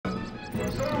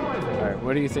All right,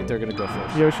 what do you think they're gonna go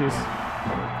for? Yoshi's.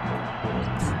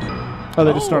 Oh,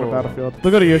 they just started Battlefield.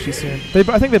 They'll go to Yoshi soon.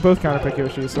 I think they both counterpick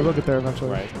Yoshi, so they'll get there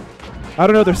eventually. Right. I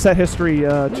don't know their set history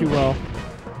too well.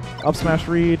 Up smash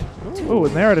read. Ooh,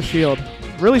 and they're at a shield.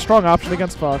 Really strong option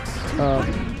against Fox. A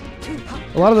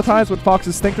lot of the times when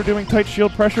Foxes think they're doing tight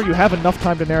shield pressure, you have enough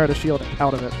time to narrow the shield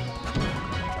out of it.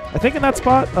 I think in that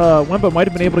spot, Wenbo might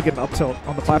have been able to get an up tilt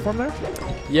on the platform there.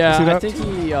 Yeah, I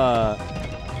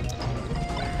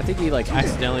think he like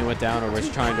accidentally went down or was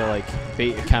trying to like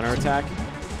bait a counterattack,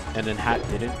 and then Hat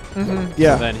didn't.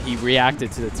 Yeah. So then he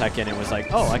reacted to the tech in and was like,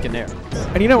 oh, I can nair.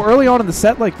 And you know, early on in the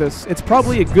set like this, it's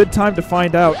probably a good time to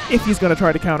find out if he's going to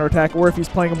try to counterattack or if he's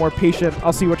playing a more patient,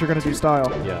 I'll see what you're going to do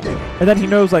style. Yeah. And then he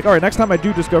knows, like, all right, next time I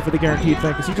do just go for the guaranteed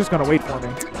thing because he's just going to wait for me.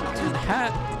 And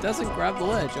Hat doesn't grab the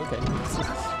ledge. Okay.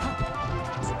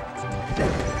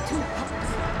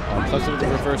 Close to the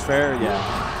reverse fair.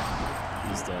 Yeah.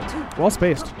 He's dead. Well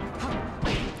spaced.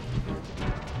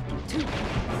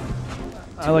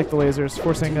 I like the lasers,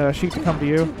 forcing Sheik to come to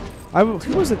you.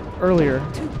 Who was it earlier?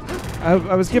 I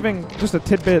was giving just a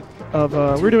tidbit of,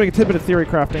 we were doing a tidbit of theory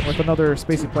crafting with another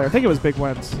Spacey player. I think it was Big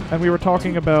Wens. And we were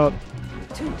talking about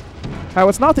how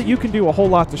it's not that you can do a whole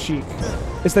lot to Sheik.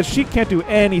 It's that Sheik can't do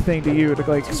anything to you to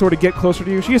like sort of get closer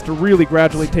to you. She has to really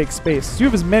gradually take space. So you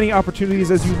have as many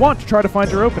opportunities as you want to try to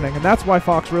find your opening. And that's why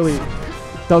Fox really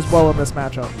does well in this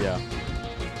matchup. Yeah.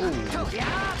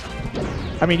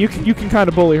 I mean, you can kind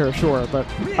of bully her, sure, but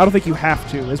I don't think you have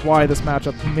to, is why this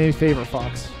matchup may favor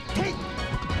Fox.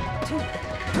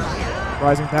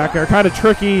 Rising back air, kind of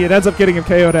tricky. It ends up getting him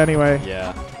KO'd anyway.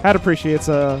 Yeah. Hat appreciates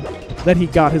that he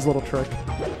got his little trick.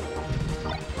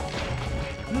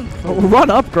 Oh, run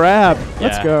up grab. Yeah.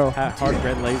 Let's go. Hard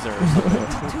red laser or something.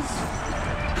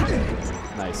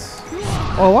 Nice.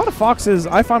 Well, a lot of Foxes,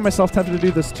 I find myself tempted to do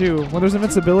this too. When there's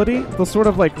invincibility, they'll sort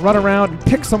of like run around and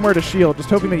pick somewhere to shield, just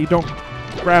hoping that you don't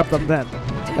grab them then.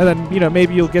 And then, you know,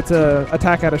 maybe you'll get to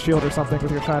attack out of shield or something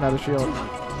with your shine out of shield.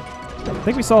 I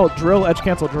think we saw drill, edge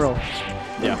cancel drill.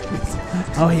 Yeah.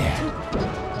 Oh,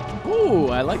 yeah. Ooh,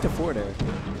 I like the forward air.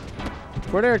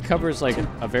 Forward air covers like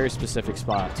a very specific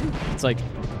spot. It's like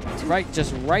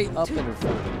just right up in her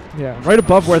forward air. Yeah, right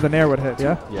above where the nair would hit,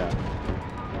 yeah? Yeah.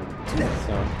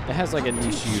 So it has like a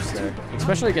niche use there,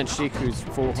 especially against Sheik, whose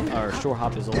full or short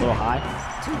hop is a little high.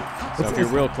 So if you're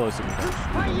real close, you can push.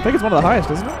 I think it's one of the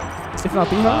highest, isn't it? If not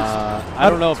the highest. I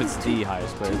don't know if it's the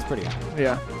highest, but it's pretty high.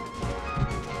 Yeah.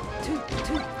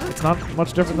 It's not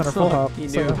much different than a full hop. He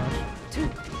knew. So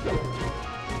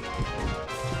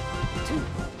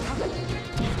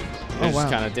Just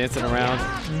kind of dancing around.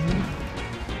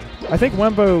 I think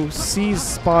Wenbo sees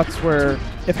spots where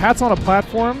if Hat's on a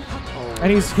platform,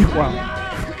 and he's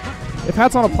if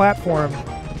Hat's on a platform,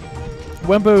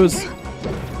 Wenbo's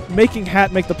making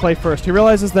Hat make the play first. He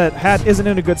realizes that Hat isn't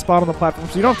in a good spot on the platform,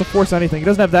 so you don't have to force anything. He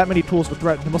doesn't have that many tools to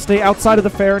threaten him. He'll stay outside of the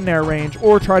fair and nair range,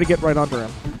 or try to get right under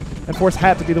him, and force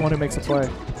Hat to be the one who makes the play.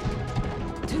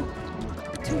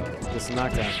 This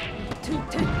knockdown.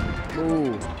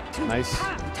 Ooh, nice.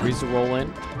 Reads the roll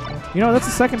in. You know, that's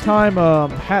the second time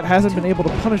Hat hasn't been able to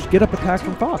punish get-up attack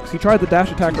from Fox. He tried the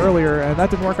dash attack earlier, and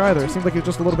that didn't work either. It seemed like he was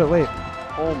just a little bit late.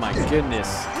 Oh my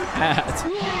goodness. Hat.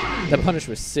 That punish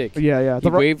was sick. Yeah, yeah. He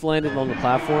wave landed on the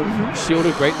platform,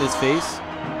 shielded right in his face,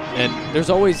 and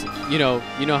there's always, you know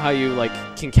how you like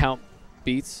can count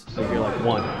beats? Like you're like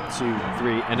 1, 2,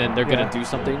 3, and then they're gonna do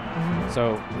something.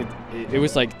 So it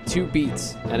was like 2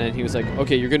 beats, and then he was like,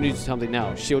 okay, you're gonna do something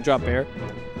now. Shield drop air.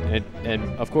 And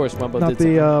of course, Wenbo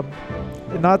did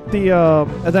and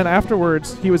then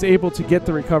afterwards, he was able to get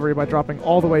the recovery by dropping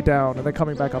all the way down and then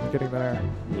coming back up and getting the air.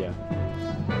 Yeah.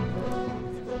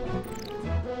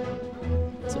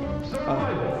 So,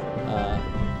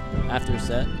 after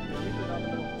set.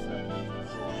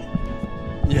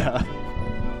 Yeah.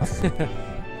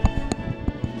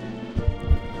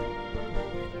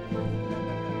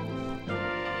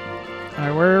 All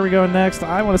right, where are we going next?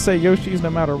 I want to say Yoshi's no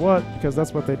matter what, because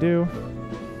that's what they do.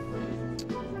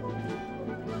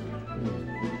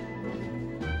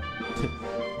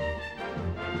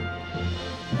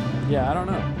 Yeah, I don't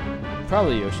know.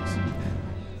 Probably Yoshi's.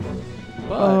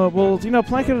 Well, you know,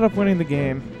 Plank ended up winning the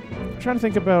game. I'm trying to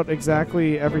think about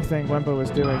exactly everything Wenbo was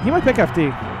doing. He might pick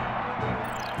FD. I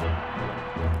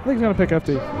think he's going to pick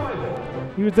FD.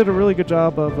 He did a really good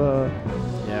job of...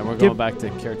 yeah, we're going back to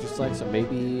character select, so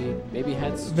maybe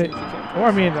Hat's or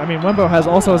I mean, Wenbo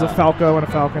also has a Falco and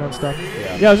a Falcon and stuff.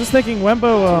 Yeah, I was just thinking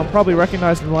Wenbo probably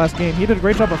recognized in the last game he did a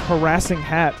great job of harassing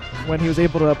Hat when he was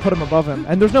able to put him above him,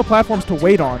 and there's no platforms to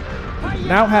wait on.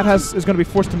 Now Hat is going to be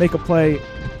forced to make a play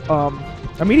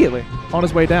immediately on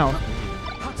his way down.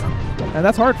 And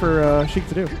that's hard for Sheik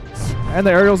to do. And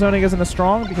the aerial zoning isn't as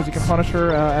strong because you can punish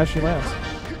her as she lands.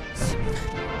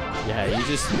 Yeah, you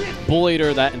just bullied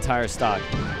her that entire stock.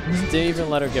 Just didn't even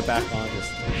let her get back on.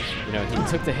 Just, you know, he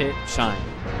took the hit, shine.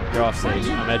 You're off stage.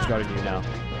 I'm edge guarding you now.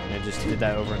 And just did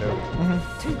that over and over.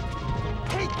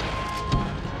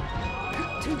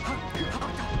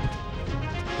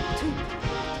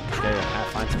 Okay, Hat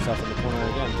finds himself in the corner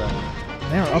again, but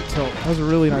Nair up tilt. That was a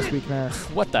really nice weak Nair.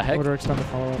 what the heck? Order extended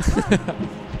follow up.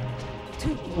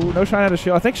 Ooh, no shine out of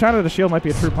shield. I think shine out of shield might be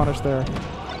a true punish there.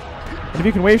 And if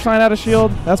you can wave shine out of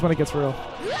shield, that's when it gets real.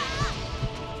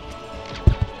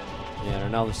 Yeah,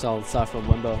 another solid stop from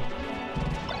Wenbo.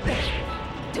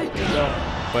 There you go.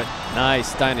 But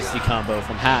nice dynasty combo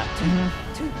from Hat.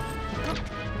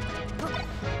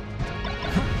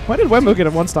 When did Wenbo get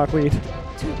a one stock lead?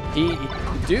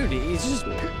 Dude, he's just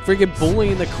freaking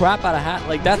bullying the crap out of Hat.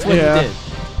 Like, that's what he did.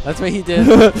 That's what he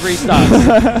did. 3 stocks.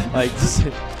 Like, just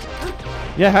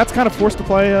yeah, Hat's kind of forced to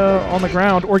play on the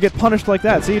ground or get punished like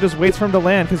that. See, he just waits for him to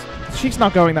land because Sheik's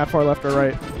not going that far left or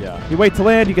right. Yeah. You wait to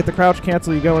land, you get the crouch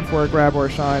cancel, you go in for a grab or a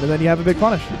shine, and then you have a big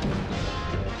punish.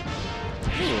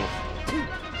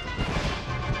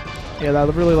 Yeah, I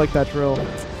really like that drill.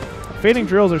 Fading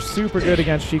drills are super good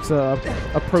against Sheik's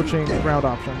approaching ground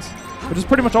options, which is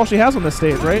pretty much all she has on this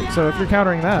stage, right? So if you're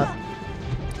countering that,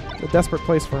 it's a desperate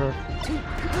place for her.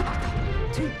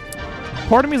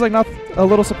 Part of me is like not a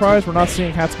little surprised we're not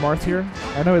seeing Hat's Marth here.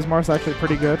 I know his Marth's actually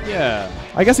pretty good. Yeah.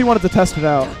 I guess he wanted to test it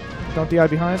out. Don't DI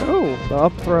behind. Oh, the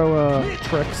up throw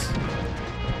tricks.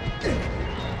 Okay.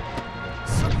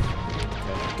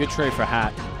 Good trade for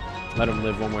Hat. Let him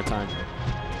live one more time.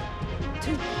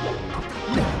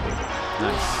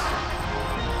 Nice.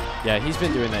 Yeah, he's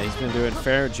been doing that. He's been doing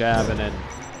fair jab and then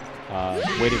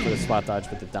waiting for the spot dodge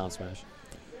with the down smash.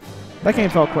 That game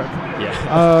felt quick.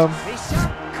 Yeah.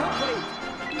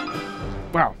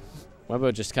 Wow.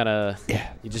 Wenbo just kind of,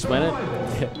 he just went it.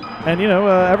 And, you know,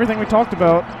 everything we talked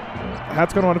about,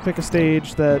 Hat's going to want to pick a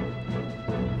stage that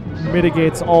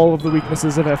mitigates all of the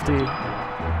weaknesses of FD.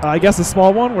 I guess a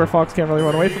small one where Fox can't really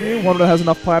run away from you. One that has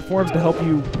enough platforms to help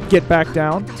you get back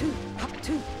down.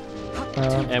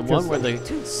 And one where the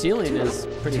ceiling is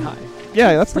pretty high.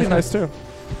 Yeah, that's pretty nice too.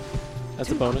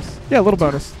 That's a bonus. Yeah, a little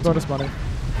bonus. Bonus money.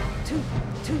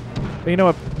 But you know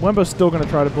what? Wenbo's still going to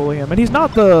try to bully him. And he's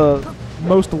not the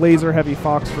most laser-heavy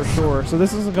Fox for sure, so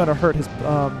this isn't going to hurt his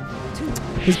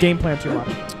game plan too much.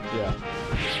 Yeah.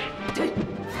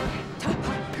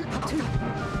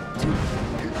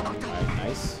 Alright,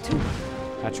 nice.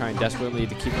 Not trying desperately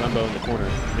to keep Wenbo in the corner.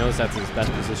 He knows that's his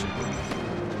best position.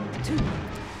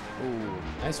 Ooh,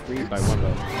 nice read by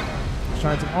Wenbo.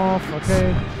 Shines him off,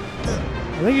 okay.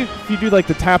 I think if you do like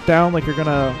the tap down, like you're going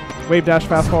to wave dash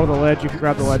fastball to the ledge, you can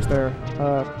grab the ledge there.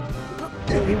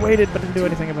 He waited but didn't do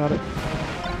anything about it.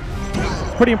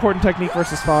 Pretty important technique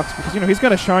versus Fox because, you know, he's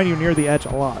going to shine you near the edge a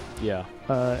lot. Yeah.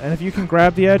 And if you can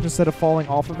grab the edge instead of falling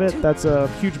off of it, that's a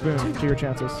huge boon to your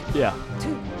chances. Yeah.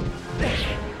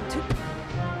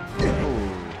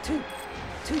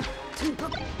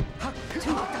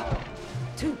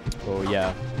 Oh,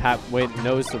 yeah. Hat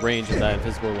knows the range of that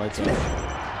invisible ledge.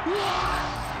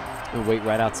 He'll wait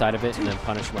right outside of it and then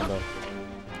punish Wenbo.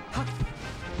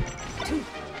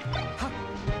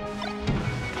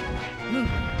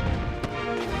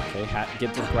 Okay, Hat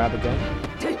get the grab again.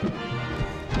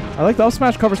 I like the up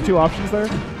smash covers 2 options there.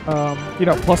 You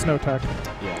know, plus no tech.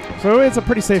 Yeah. So it's a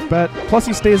pretty safe bet. Plus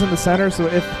he stays in the center, so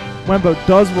if Wenbo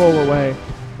does roll away,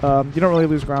 you don't really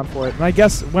lose ground for it. And I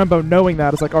guess Wenbo knowing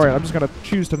that is like, all right, I'm just going to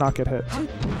choose to not get hit.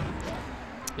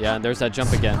 Yeah, and there's that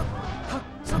jump again.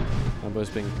 Wenbo's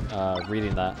been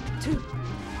reading that.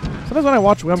 Sometimes when I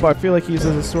watch Wenbo, I feel like he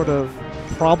uses a sort of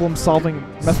problem-solving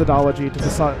methodology to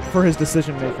decide for his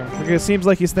decision-making. Like it seems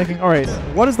like he's thinking, all right,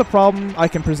 what is the problem I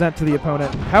can present to the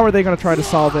opponent? How are they going to try to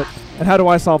solve it? And how do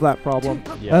I solve that problem?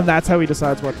 Yeah. And that's how he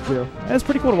decides what to do. And it's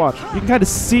pretty cool to watch. You can kind of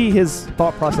see his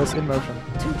thought process in motion.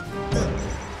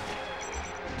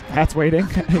 Hat's waiting.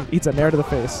 Eats a nair to the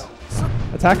face.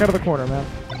 Attack out of the corner, man.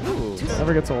 Ooh.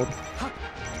 Never gets old.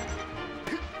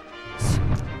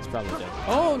 It's probably dead.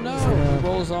 Oh, no. Yeah. He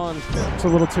rolls on. It's a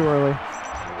little too early.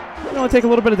 You only take a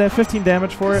little bit of that 15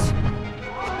 damage for it.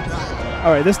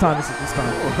 All right, this time.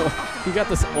 He got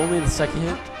this only the second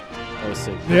hit? That was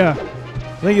sick. Yeah.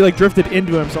 I think he like drifted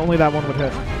into him, so only that one would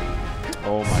hit.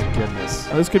 Oh my goodness.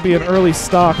 This could be an early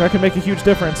stock. That could make a huge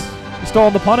difference. He's still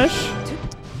on the punish.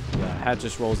 Yeah, Hat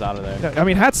just rolls out of there. Yeah, I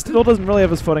mean, Hat still doesn't really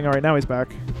have his footing. All right, now he's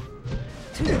back.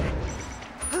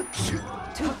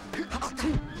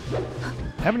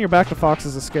 Having your back to Fox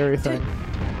is a scary thing,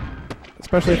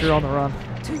 especially if you're on the run.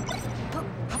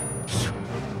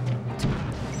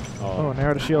 Oh,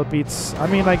 narrow to shield beats. I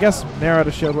mean, I guess narrow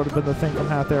to shield would have been the thing from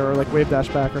Hat there, or like wave dash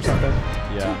back or something.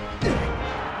 Yeah.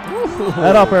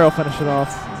 That up air will finish it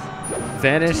off.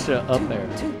 Vanish up air.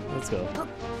 Let's go.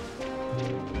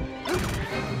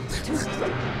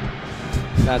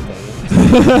 God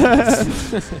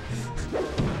dang it.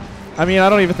 I mean, I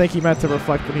don't even think he meant to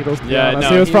reflect the needles. Yeah,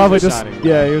 no, he was probably just shining.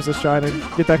 yeah, he was just trying to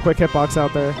get that quick hitbox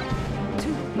out there.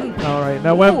 All right,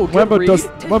 now Ooh, Wenbo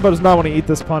does not want to eat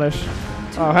this punish.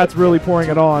 Oh, Hat's really pouring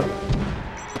it on.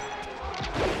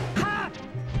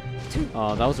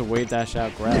 Oh, that was a wave dash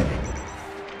out grab.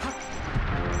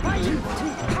 I'm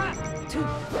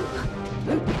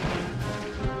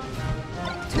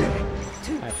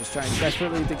just trying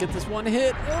desperately to get this one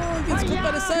hit. Oh, he gets clipped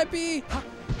by the side B.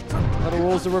 Little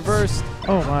rolls the reverse.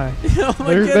 Oh my! Oh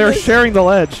my They're sharing the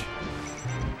ledge.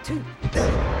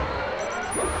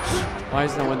 Why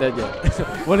is no one dead yet?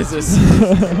 What is this?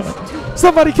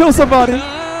 Somebody kill somebody! All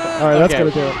right, that's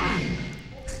gonna do it.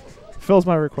 Fills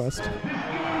my request.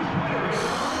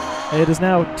 It is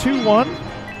now 2-1.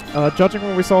 Judging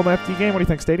what we saw in the FD game, what do you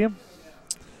think, Stadium?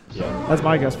 Yeah. That's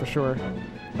my guess for sure.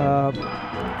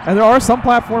 And there are some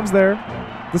platforms there.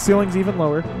 The ceiling's even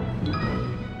lower.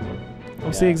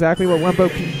 We'll see exactly what Wenbo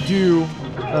can do.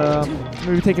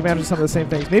 Maybe take advantage of some of the same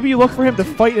things. Maybe you look for him to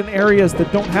fight in areas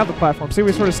that don't have the platform. See,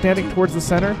 we're sort of standing towards the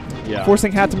center,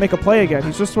 forcing Hat to make a play again.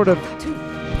 He's just sort of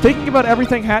thinking about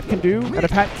everything Hat can do, and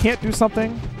if Hat can't do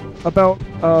something about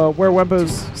where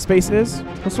Wenbo's space is,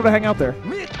 he'll sort of hang out there.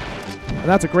 And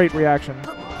that's a great reaction,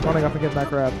 running up and getting that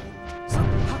grab.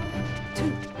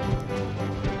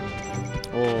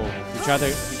 Oh, he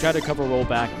tried to cover roll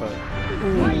back, but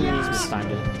he's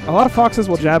mistimed it. A lot of foxes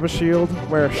will jab a shield,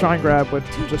 where Shine Grab would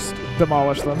just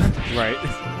demolish them. Right.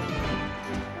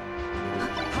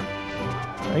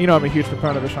 You know I'm a huge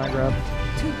proponent of a Shine Grab.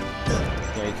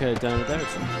 Yeah, he could have done it there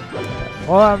too.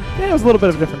 Well, yeah, it was a little bit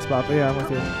of a different spot, but yeah, I'm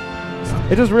with you.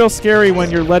 It's just real scary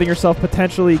when you're letting yourself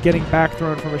potentially getting back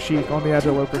thrown from a Sheik on the edge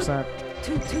of low percent.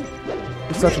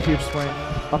 It's such a huge swing.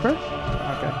 Upper?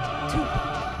 Okay.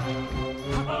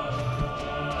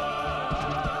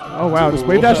 Oh wow, just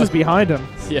wave dash is behind him.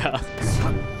 Yeah.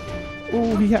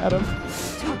 Ooh, he had him.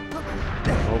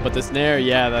 Oh, but this nair,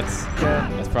 yeah, that's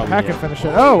probably Hat can finish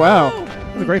it. Oh wow,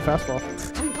 that's a great fastball.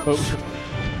 Oh,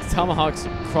 Tomahawk's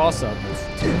cross up.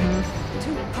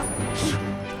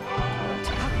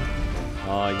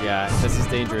 Oh yeah, this is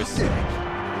dangerous.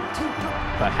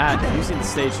 But Hat, using the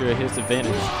stage to his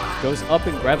advantage, goes up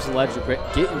and grabs the ledge to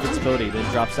get invincibility, then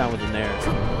drops down with a nair.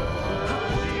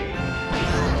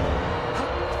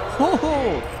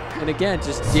 Oh! And again,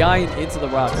 just DIing into the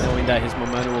rock, knowing that his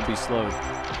momentum will be slowed.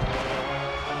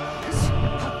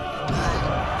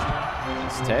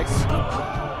 Nice text.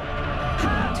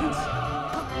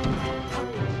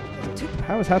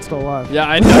 How is Hat still alive? Yeah,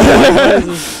 I know.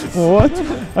 What?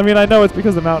 I mean, I know it's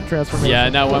because of the mountain transformation. Yeah,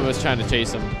 now one was trying to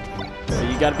chase him. So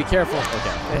you gotta be careful.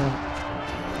 Okay. Yeah.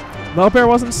 The up air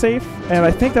wasn't safe, and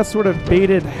I think that sort of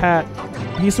baited Hat.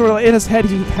 He sort of, in his head,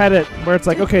 he had it where it's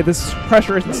like, okay, this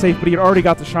pressure isn't safe, but he had already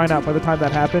got the shine out by the time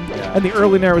that happened, and the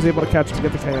early nair was able to catch to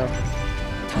get the KO.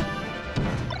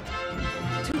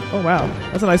 Oh, wow.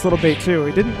 That's a nice little bait, too.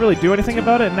 He didn't really do anything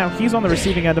about it, and now he's on the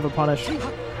receiving end of a punish.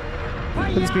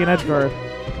 Could this be an edge guard?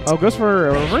 Oh, goes for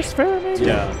a reverse fair, maybe?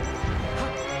 Yeah.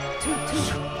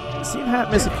 I've seen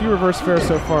Hat miss a few reverse fairs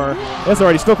so far. That's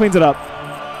alright, he still cleans it up.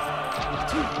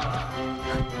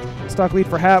 Stock lead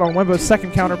for Hat on Wenbo's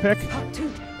second counter pick.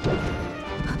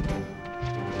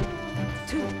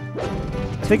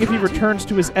 I think if he returns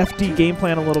to his FD game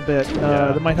plan a little bit,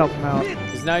 that might help him out.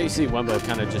 Because now you see Wenbo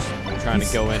kind of just trying to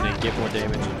go in and get more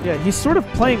damage. Yeah, he's sort of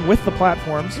playing with the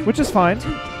platforms, which is fine.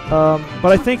 But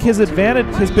I think his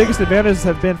biggest advantages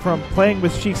have been from playing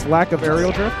with Sheik's lack of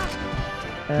aerial drift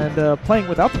and playing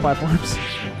without the platforms.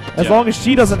 As long as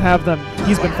she doesn't have them,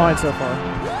 he's been fine so far.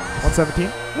 117.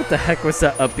 What the heck was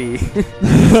that up B?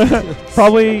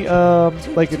 Probably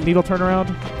like a needle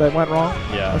turnaround that went wrong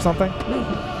or something.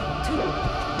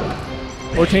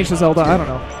 Or changed to Zelda, I don't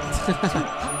know.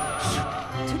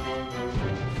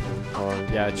 Or,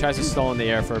 yeah, it tries to stall in the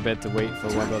air for a bit to wait for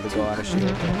Wenbo to go out of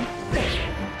shield.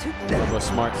 Wenbo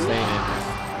smart staying in.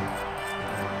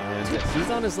 And he's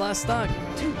on his last stock.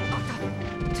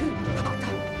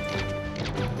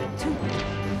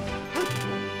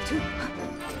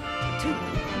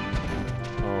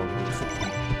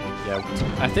 Yeah,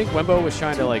 I think Wenbo was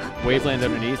trying to like wave land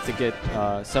underneath to get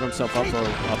set himself up for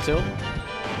up tilt.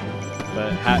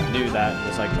 But Hat knew that and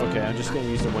was like, okay, I'm just going to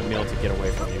use the windmill to get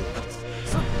away from you.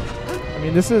 I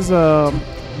mean, this is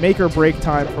make or break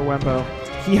time for Wenbo.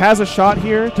 He has a shot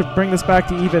here to bring this back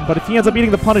to even, but if he ends up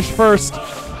eating the punish first,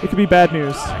 It could be bad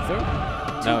news. Back throw?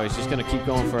 No, he's just going to keep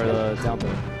going for the down throw.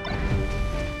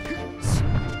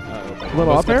 A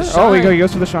little up there? Oh, he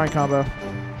goes for the shine combo.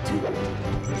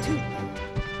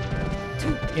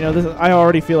 You know, I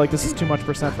already feel like this is too much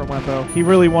percent from Wenbo. He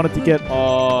really wanted to get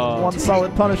one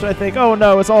solid punish, I think. Oh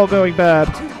no, it's all going bad.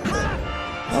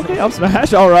 Okay, up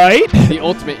smash, all right. The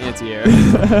ultimate anti-air.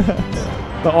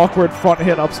 The awkward front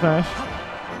hit up smash.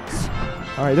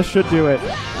 All right, this should do it.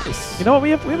 Nice. You know what?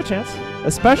 We have a chance.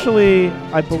 Especially,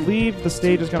 I believe the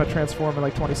stage is going to transform in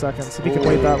like 20 seconds. If he can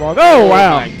wait that long. Oh,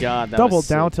 wow. Oh, my God. That Double was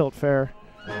down tilt fair.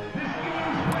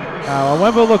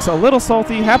 Wenbo looks a little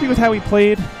salty. Happy with how he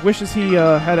played. Wishes he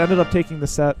had ended up taking the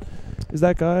set. Is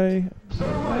that guy?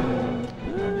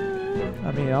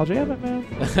 I mean, I'll jam it, man.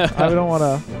 I don't want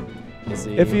to.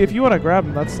 If you want to grab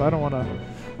him, I don't want to.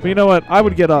 But you know what? I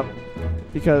would get up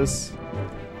because.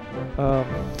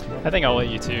 I think I'll let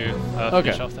you two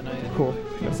finish off the night. Cool.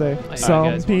 I say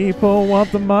some people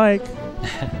want the mic,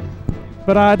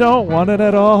 but I don't want it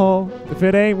at all if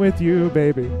it ain't with you,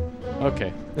 baby.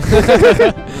 Okay.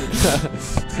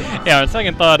 Yeah, on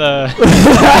second thought. Yeah,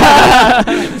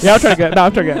 I'm trying to get. No,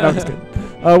 I'm trying to get. No, I'm just kidding.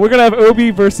 We're gonna have Obi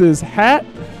versus Hat.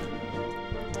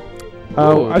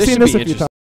 I've seen this a few times.